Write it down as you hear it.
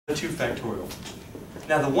2 factorial.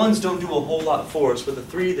 Now the ones don't do a whole lot for us, but the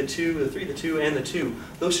 3, the 2, the 3, the 2, and the 2,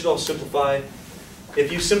 those should all simplify.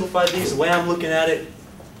 If you simplify these, the way I'm looking at it,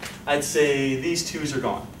 I'd say these 2's are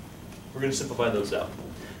gone. We're going to simplify those out.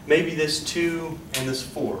 Maybe this 2 and this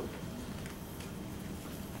 4.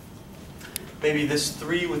 Maybe this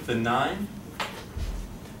 3 with the 9.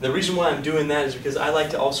 The reason why I'm doing that is because I like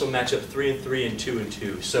to also match up 3 and 3 and 2 and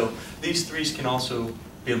 2. So these 3's can also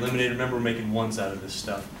be eliminated. Remember, we're making 1's out of this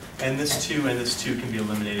stuff. And this 2 and this 2 can be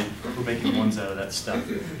eliminated. We're making 1's out of that stuff.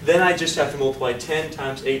 Then I just have to multiply 10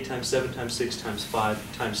 times 8 times 7 times 6 times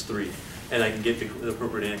 5 times 3. And I can get the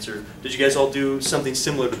appropriate answer. Did you guys all do something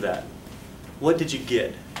similar to that? What did you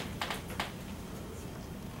get?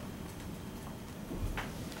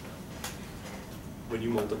 When you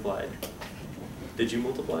multiplied? Did you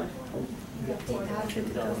multiply?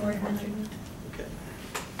 50,400. Okay.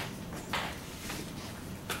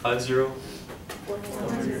 50?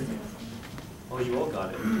 Oh, you all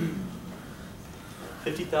got it.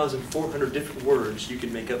 50,400 different words you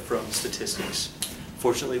can make up from statistics.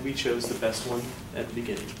 Fortunately, we chose the best one at the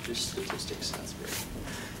beginning, just statistics. That's great.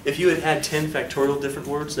 If you had had 10 factorial different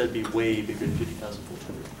words, that'd be way bigger than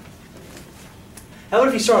 50,400. How about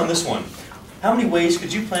if you start on this one? How many ways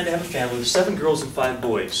could you plan to have a family with 7 girls and 5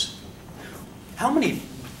 boys? How many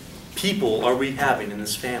people are we having in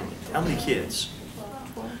this family? How many kids?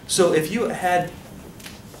 So if you had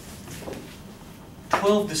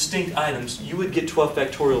 12 distinct items, you would get 12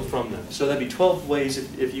 factorial from them. So that'd be 12 ways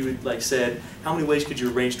if you would like said, how many ways could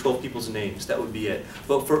you arrange 12 people's names? That would be it.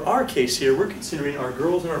 But for our case here, we're considering our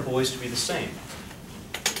girls and our boys to be the same.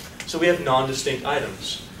 So we have non-distinct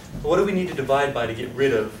items. What do we need to divide by to get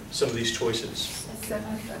rid of some of these choices?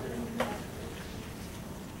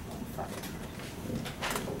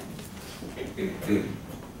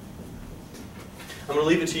 I'm going to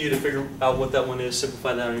leave it to you to figure out what that one is,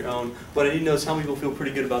 simplify that on your own. What I need to know is how many people feel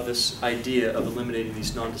pretty good about this idea of eliminating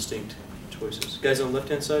these non-distinct choices. Guys on the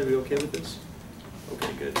left-hand side, are we okay with this?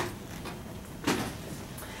 Okay, good.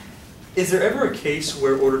 Is there ever a case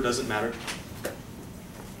where order doesn't matter?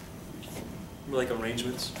 Like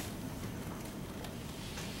arrangements?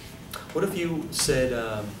 What if you said,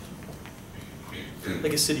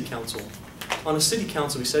 like a city council? On a city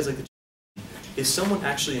council, besides like is someone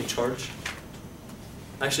actually in charge?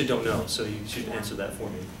 I actually don't know, so you should answer that for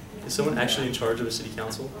me. Is someone actually in charge of a city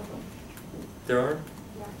council? There are?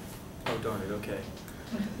 Oh, darn it, okay.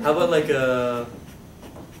 How about like a,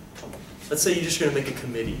 let's say you're just going to make a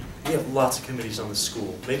committee. We have lots of committees on the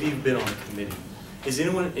school. Maybe you've been on a committee. Is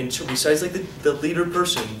anyone, besides like the leader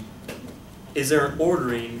person, is there an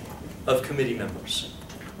ordering of committee members?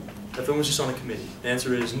 If everyone's just on a committee, the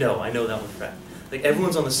answer is no, I know that one for a fact. Like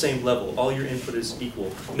everyone's on the same level, all your input is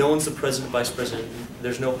equal. No one's the president, vice president,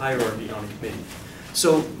 there's no hierarchy on a committee.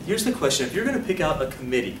 So here's the question, if you're going to pick out a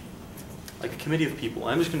committee, like a committee of people,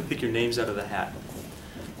 I'm just going to pick your names out of the hat.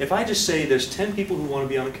 If I just say there's 10 people who want to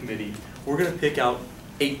be on a committee, we're going to pick out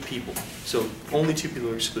 8 people. So only 2 people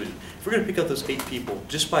are excluded. If we're going to pick out those 8 people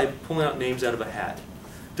just by pulling out names out of a hat,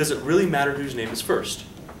 does it really matter whose name is first?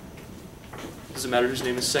 Does it matter whose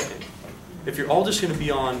name is second? If you're all just going to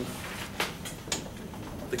be on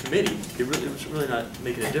the committee, it's really not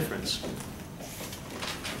making a difference.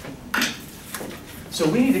 So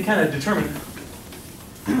we need to kind of determine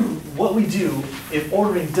what we do if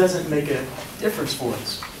ordering doesn't make a difference for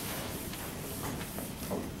us.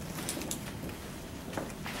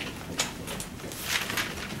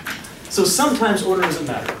 So sometimes order doesn't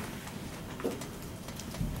matter.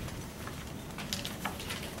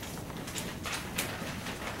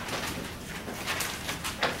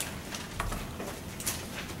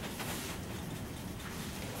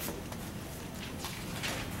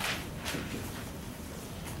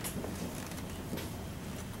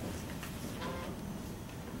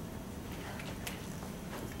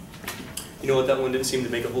 You know what, that one didn't seem to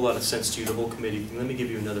make a whole lot of sense to you, the whole committee. Let me give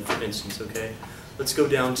you another for instance, okay? Let's go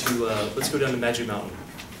down to Magic Mountain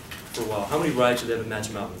for a while. How many rides do they have at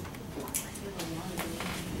Magic Mountain?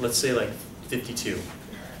 Let's say like 52.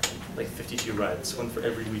 Like 52 rides, one for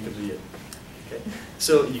every week of the year. Okay?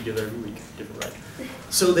 So you give every week a different ride.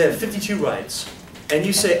 So they have 52 rides. And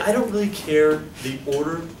you say, I don't really care the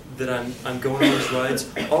order that I'm going on those rides.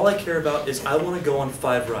 All I care about is I want to go on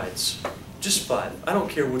 5 rides. Just 5. I don't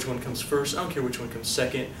care which one comes first. I don't care which one comes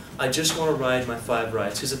second. I just want to ride my 5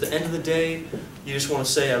 rides. Because at the end of the day, you just want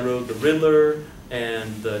to say I rode the Riddler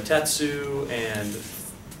and the Tatsu and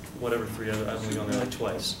whatever 3 other. I've only gone there like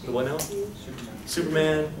twice. The what now?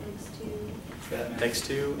 Superman.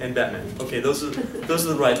 X2, and Batman. Okay, those are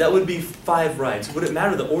the rides. That would be 5 rides. Would it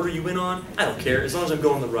matter the order you went on? I don't care, as long as I'm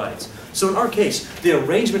going on the rides. So in our case, the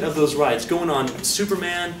arrangement of those rides, going on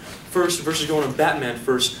Superman first versus going on Batman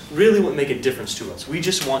first, really wouldn't make a difference to us. We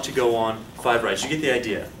just want to go on 5 rides. You get the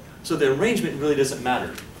idea. So the arrangement really doesn't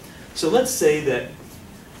matter. So let's say that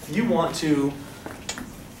you want to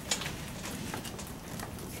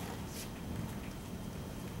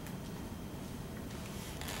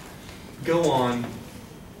go on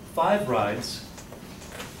 5 rides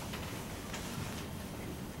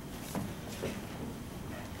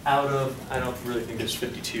out of, I don't really think there's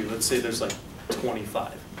 52, let's say there's like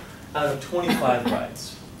 25. Out of 25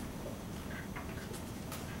 rides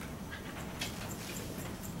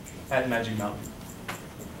at Magic Mountain.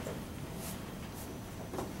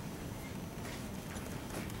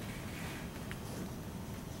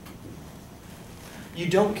 You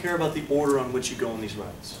don't care about the order on which you go on these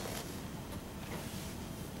rides.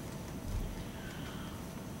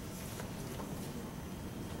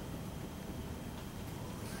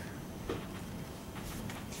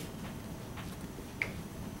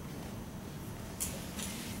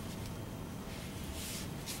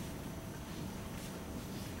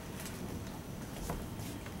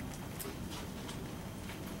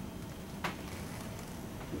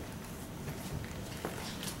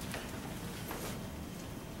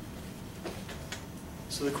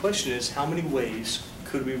 So the question is, how many ways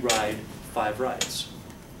could we ride 5 rides?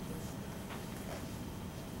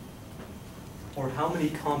 Or how many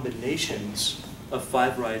combinations of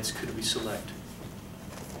 5 rides could we select?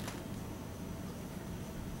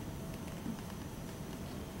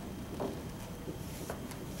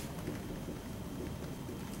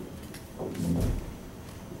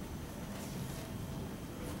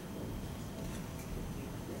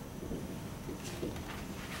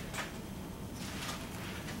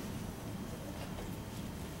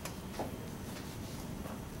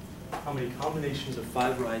 How many combinations of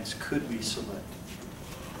 5 rides could we select?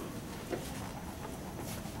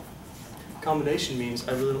 Combination means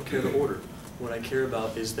I really don't care the order. What I care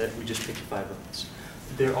about is that we just pick 5 rides.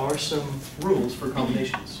 There are some rules for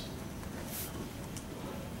combinations.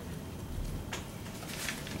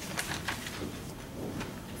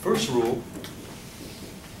 First rule,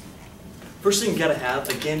 first thing you gotta have,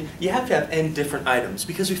 again, you have to have n different items,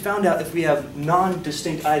 because we found out if we have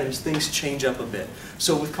non-distinct items, things change up a bit.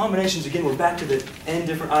 So with combinations, again, we're back to the n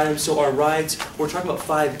different items, so our rides, we're talking about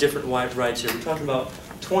 5 different rides here. We're talking about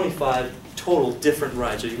 25 total different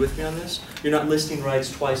rides. Are you with me on this? You're not listing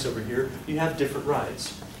rides twice over here, you have different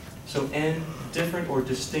rides. So n different or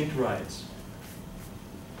distinct rides.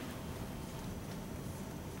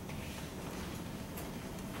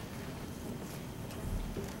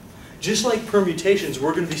 Just like permutations,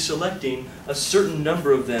 we're going to be selecting a certain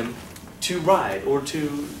number of them to ride or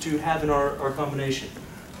to have in our combination.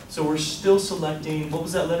 So we're still selecting, what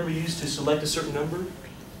was that letter we used to select a certain number?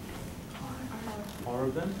 R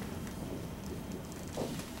of them.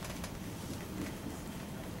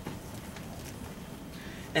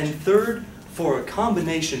 And third, for a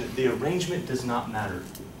combination, the arrangement does not matter.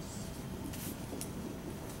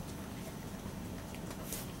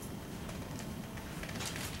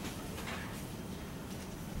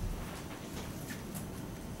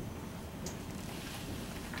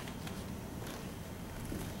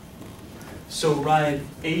 So ride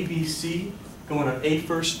A, B, C, going on A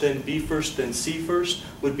first, then B first, then C first,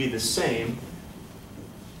 would be the same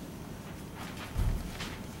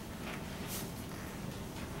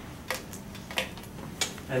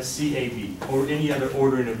as C, A, B, or any other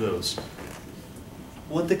ordering of those.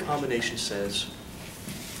 What the combination says,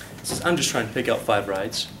 it says I'm just trying to pick out 5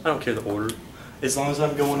 rides. I don't care the order. As long as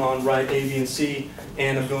I'm going on ride A, B, and C,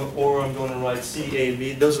 and I'm going on ride C, A,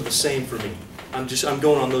 B, those are the same for me. I'm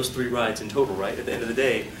going on those 3 rides in total, right? At the end of the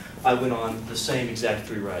day, I went on the same exact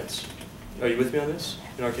 3 rides. Are you with me on this?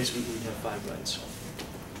 In our case, we have 5 rides.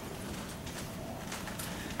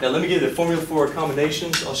 Now let me give you the formula for our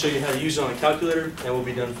combinations. I'll show you how to use it on a calculator, and we'll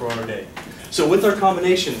be done for our day. So with our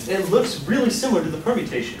combinations, it looks really similar to the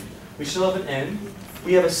permutation. We still have an N.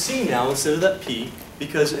 We have a C now instead of that P,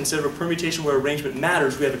 because instead of a permutation where arrangement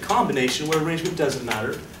matters, we have a combination where arrangement doesn't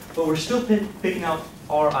matter, but we're still picking out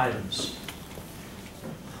our items.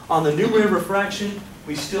 On the numerator of fraction,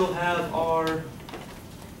 we still have our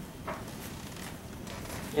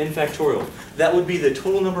n factorial. That would be the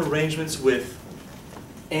total number of arrangements with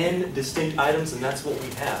n distinct items, and that's what we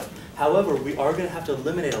have. However, we are going to have to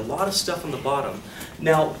eliminate a lot of stuff on the bottom.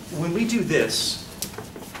 Now, when we do this,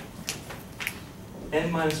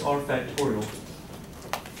 n minus r factorial,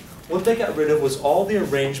 What they got rid of was all the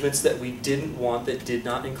arrangements that we didn't want that did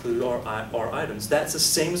not include our items. That's the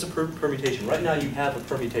same as a permutation. Right now you have a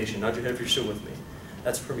permutation. Nod your head if you're still with me.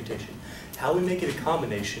 That's a permutation. How we make it a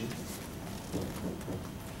combination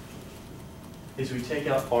is we take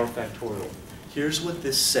out r factorial. Here's what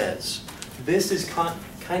this says. This is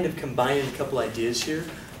kind of combining a couple ideas here.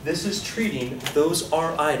 This is treating those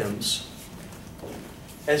r items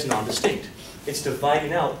as non-distinct. It's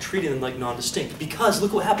dividing out, treating them like non-distinct. Because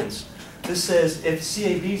look what happens. This says if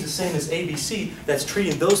CAB is the same as ABC, that's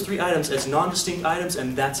treating those three items as non-distinct items,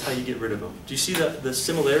 and that's how you get rid of them. Do you see the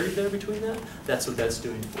similarity there between that? That's what that's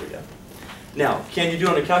doing for you. Now, can you do it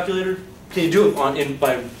on a calculator? Can you do it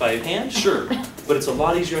by hand? Sure. But it's a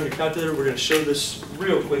lot easier on your calculator. We're going to show this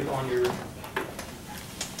real quick on your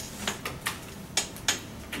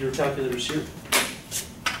calculators here.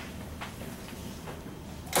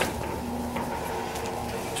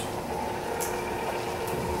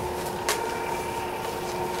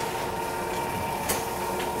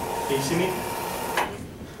 Can you see me?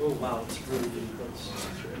 Oh wow, it's really, really close.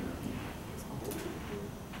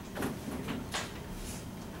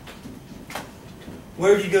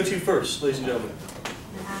 Where do you go to first, ladies and gentlemen?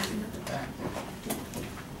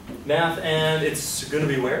 Math, and it's going to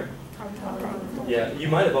be where? Yeah, you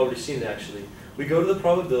might have already seen it actually. We go to the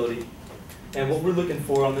probability, and what we're looking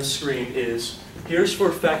for on this screen is, here's for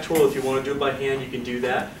factorial. If you want to do it by hand, you can do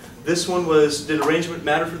that. This one was, did arrangement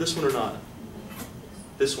matter for this one or not?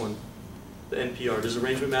 This one, the NPR. Does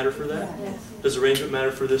arrangement matter for that? Yes. Does arrangement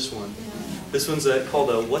matter for this one? Yeah. This one's called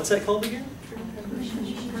a, what's that called again?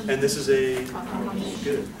 And this is a,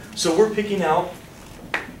 good. So we're picking out,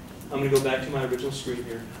 I'm going to go back to my original screen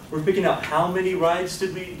here. We're picking out how many rides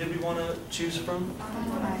did we want to choose from?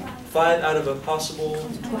 5 out of a possible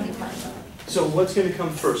 25. So what's going to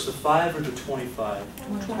come first, the 5 or the 25?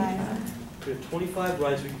 25. We have 25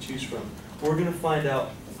 rides we can choose from. We're going to find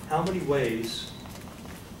out how many ways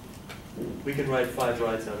we can ride 5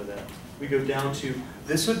 rides out of that. We go down to,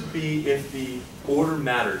 this would be if the order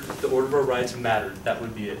mattered, if the order of our rides mattered, that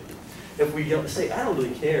would be it. If we say, I don't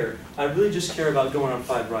really care, I really just care about going on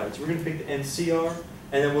 5 rides, we're going to pick the NCR,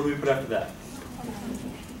 and then what do we put after that?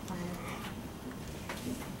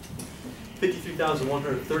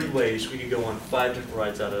 53,130 ways we can go on 5 different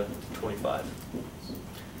rides out of 25.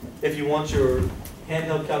 If you want your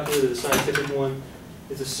handheld calculator, the scientific one,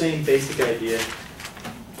 it's the same basic idea.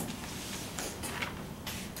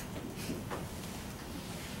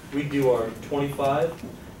 We do our 25.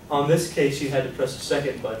 On this case, you had to press the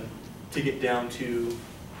second button to get down to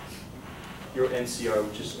your NCR,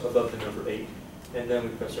 which is above the number 8. And then we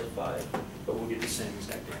press our 5, but we'll get the same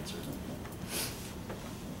exact answer.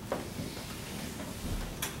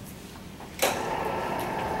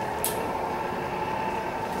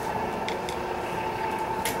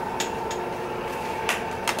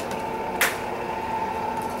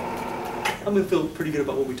 I'm going to feel pretty good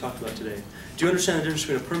about what we talked about today. Do you understand the difference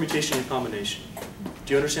between a permutation and a combination?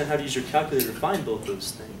 Do you understand how to use your calculator to find both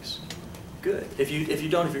those things? Good. If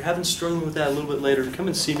you're having struggling with that a little bit later, come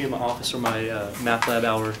and see me in my office or my math lab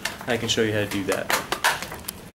hour, and I can show you how to do that.